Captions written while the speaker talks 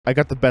I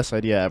got the best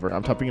idea ever.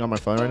 I'm typing on my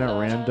phone right now.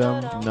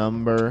 Random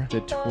number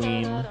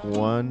between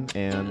 1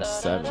 and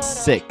 7.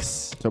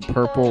 6. So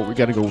purple. We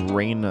gotta go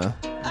Reyna.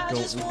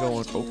 We're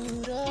going.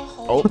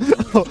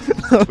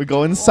 Oh. We're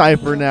going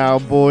Cypher now,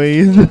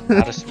 boys.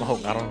 Out of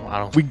smoke. I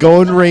don't. We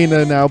going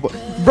Reyna now,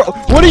 bro.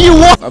 What do you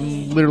want?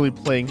 I'm literally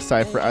playing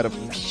Cypher out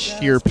of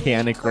sheer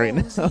panic right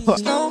now.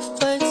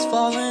 Snowflakes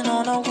falling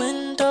on our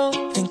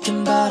window.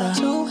 Thinking about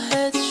 2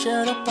 heads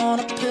shared up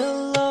on a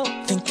pillow.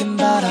 Thinking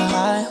about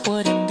I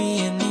wouldn't be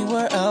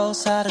anywhere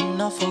else. Had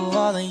enough of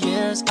all the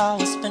years I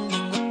was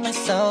spending with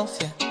myself,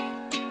 yeah.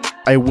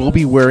 I will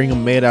be wearing a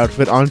maid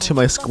outfit onto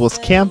my school's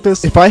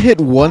campus if I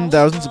hit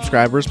 1,000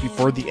 subscribers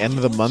before the end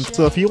of the month.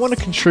 So if you want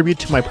to contribute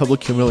to my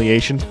public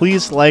humiliation,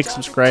 please like,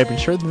 subscribe, and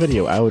share the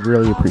video. I would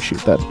really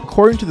appreciate that.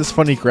 According to this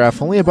funny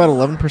graph, only about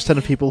 11%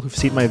 of people who've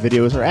seen my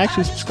videos are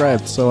actually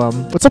subscribed. So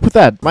what's up with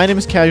that? My name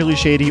is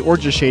CasuallyShady, or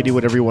just Shady,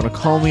 whatever you want to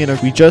call me,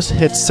 and we just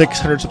hit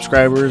 600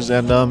 subscribers.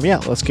 And yeah,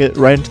 let's get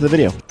right into the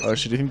video. Oh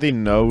shit, do you think they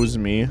knows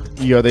me?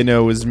 Yo, they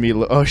know it was me.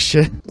 Oh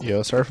shit.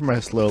 Yo, sorry for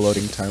my slow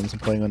loading times. I'm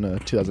playing on a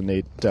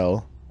 2008 Dell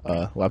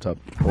laptop.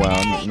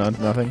 Wow,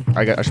 nothing.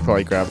 I should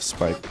probably grab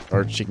Spike,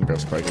 or she can grab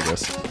Spike, I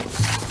guess.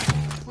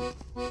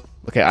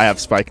 Okay, I have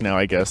Spike now,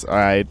 I guess.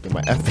 Alright,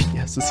 my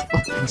FPS is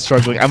fucking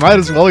struggling. I might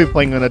as well be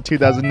playing on a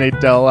 2008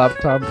 Dell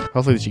laptop.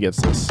 Hopefully she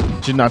gets this.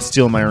 She did not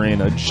steal my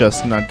arena,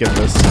 just not get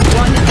this.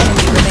 One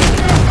enemy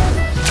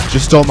remaining.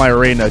 Just stole my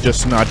arena,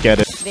 just not get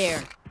it.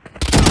 There.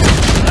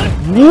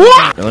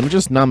 What? Let me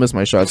just not miss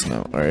my shots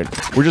now. Alright,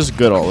 we're just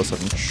good all of a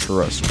sudden.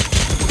 Trust me.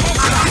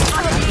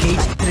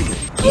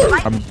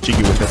 I'm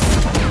jiggy with it.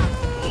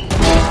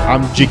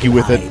 I'm jiggy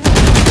with it.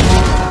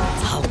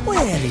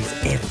 Where is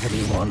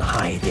everyone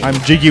hiding? I'm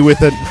jiggy with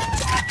it.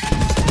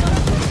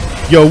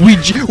 Yo, we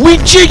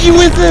jiggy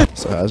with it.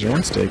 So how's your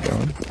Wednesday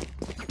going?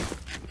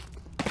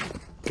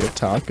 Good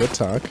talk, good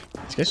talk.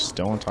 These guys just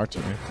don't want to talk to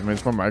me. I mean,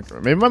 it's more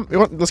micro. Maybe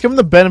let's give them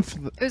the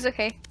benefit. It was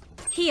okay.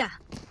 Here.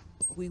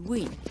 We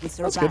win. We That's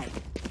survive. good.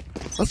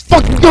 Let's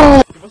fucking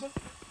go!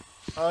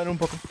 No un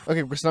poco.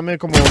 Okay, pues dame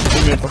como un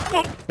minuto.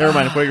 Never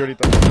mind, juego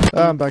ahorita.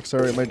 I'm back,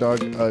 sorry, my dog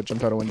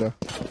jumped out a window.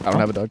 I don't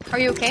have a dog. Are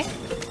you okay?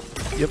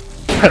 Yep.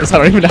 I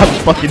don't even have a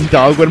fucking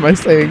dog, what am I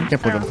saying?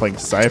 Can't believe I'm playing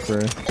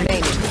Cypher.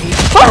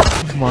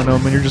 Come on,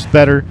 Omen, you're just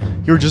better.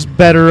 You're just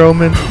better,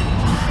 Omen.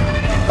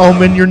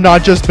 Omen, you're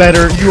not just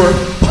better. You are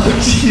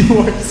fucked. You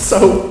are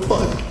so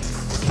fucked.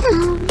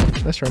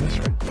 Let's try, let's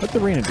try. What's the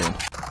Reyna doing?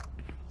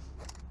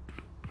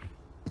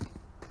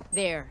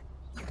 There.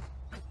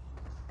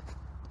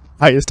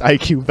 Highest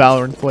IQ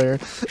Valorant player.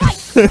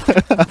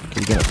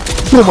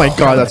 Oh my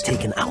god,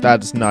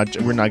 that's not.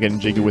 We're not getting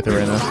jiggy with it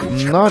right now.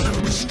 Not.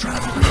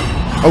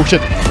 Oh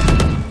shit.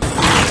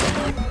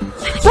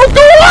 Bro,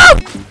 go up!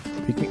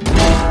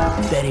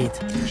 Buried.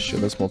 Shit,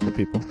 there's multiple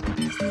people.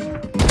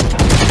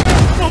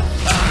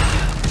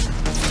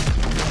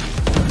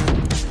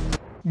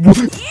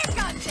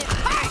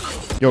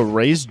 Yo,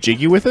 Ray's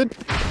jiggy with it?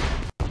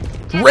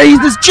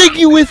 Ray's is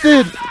jiggy with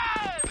it!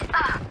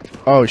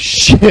 Oh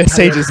shit,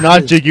 Sage is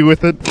not jiggy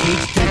with it.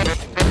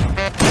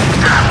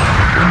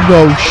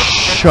 No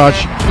shut.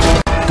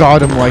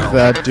 Got him like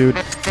that, dude.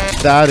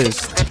 That is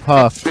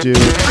tough, dude.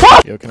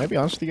 Yo, can I be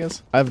honest with you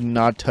guys? I have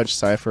not touched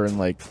Cypher in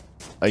like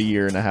a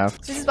year and a half.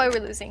 This is why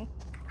we're losing.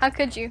 How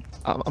could you?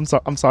 I'm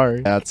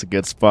sorry. That's a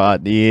good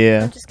spot,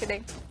 yeah. I'm just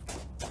kidding.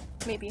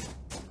 Maybe.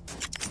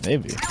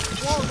 Maybe.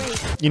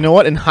 You know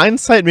what? In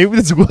hindsight, maybe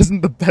this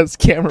wasn't the best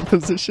camera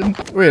position.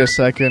 Wait a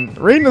second.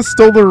 Reyna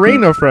stole the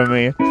Reyna from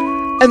me.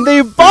 And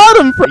they bought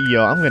him for—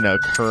 Yo, I'm gonna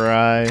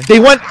cry. They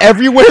went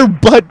everywhere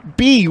but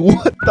B.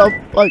 What the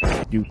fuck?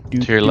 To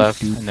your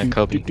left, and then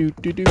Kobe.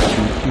 Reloading.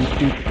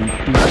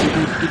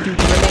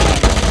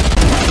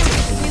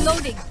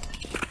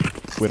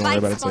 We don't worry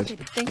about it, Sage.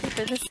 Thank you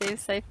for the save,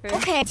 Cypher.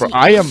 Okay. Bro,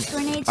 I am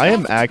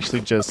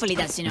actually just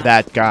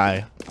that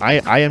guy.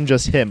 I am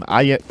just him.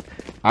 I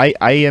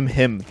am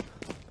him.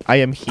 I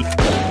am he.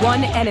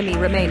 One enemy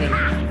remaining.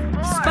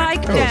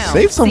 Spike Oh, down.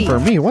 save some C. for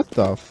me. What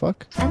the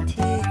fuck?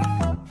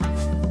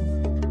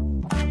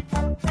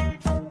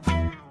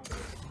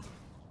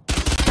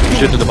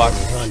 Shoot to the box.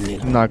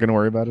 I'm not gonna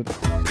worry about it.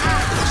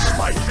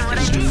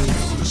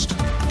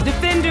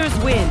 Defenders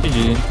win.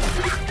 GG.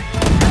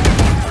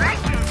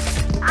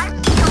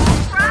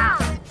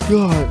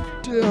 God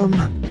damn.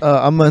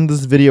 I'm gonna end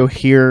this video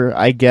here,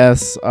 I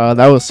guess.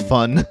 That was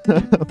fun.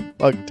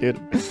 Fuck, dude.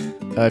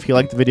 If you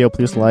liked the video,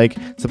 please like,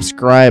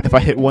 subscribe. If I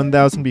hit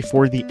 1,000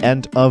 before the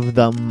end of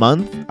the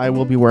month, I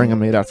will be wearing a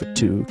maid outfit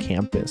to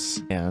campus,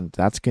 and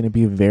that's gonna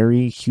be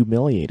very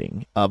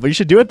humiliating. But you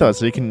should do it though,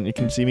 so you can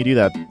see me do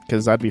that,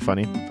 because that'd be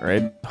funny. All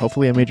right.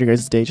 Hopefully, I made your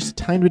guys' day just a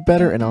tiny bit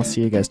better, and I'll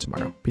see you guys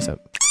tomorrow. Peace out.